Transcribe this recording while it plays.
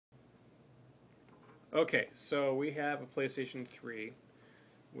Okay, so we have a PlayStation 3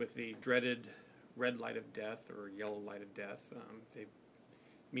 with the dreaded red light of death or yellow light of death. They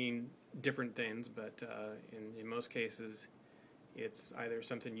mean different things, but in most cases, it's either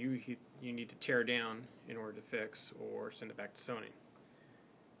something you need to tear down in order to fix or send it back to Sony.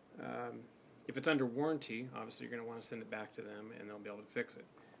 If it's under warranty, obviously you're going to want to send it back to them and they'll be able to fix it.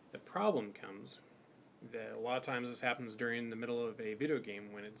 The problem comes that a lot of times this happens during the middle of a video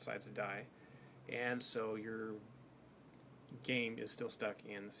game when it decides to die, and so your game is still stuck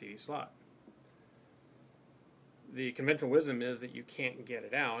in the CD slot. The conventional wisdom is that you can't get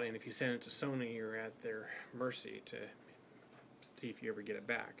it out, and if you send it to Sony, you're at their mercy to see if you ever get it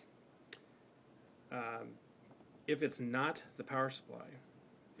back. If it's not the power supply,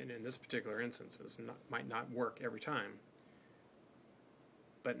 and in this particular instance, it might not work every time,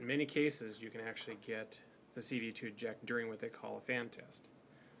 but in many cases you can actually get the CD to eject during what they call a fan test.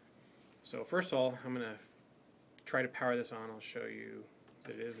 So first of all, I'm going to try to power this on. I'll show you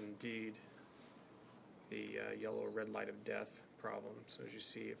that it is indeed the yellow red light of death problem. So as you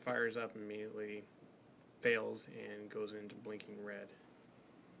see, it fires up immediately, fails, and goes into blinking red.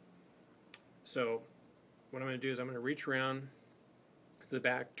 So what I'm going to do is I'm going to reach around to the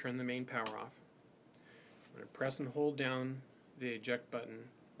back, turn the main power off. I'm going to press and hold down the eject button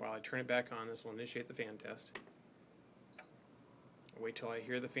while I turn it back on. This will initiate the fan test. I'll wait till I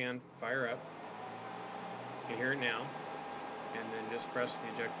hear the fan fire up. You can hear it now. And then just press the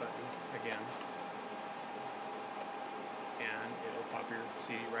eject button again. And it'll pop your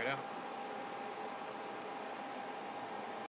CD right out.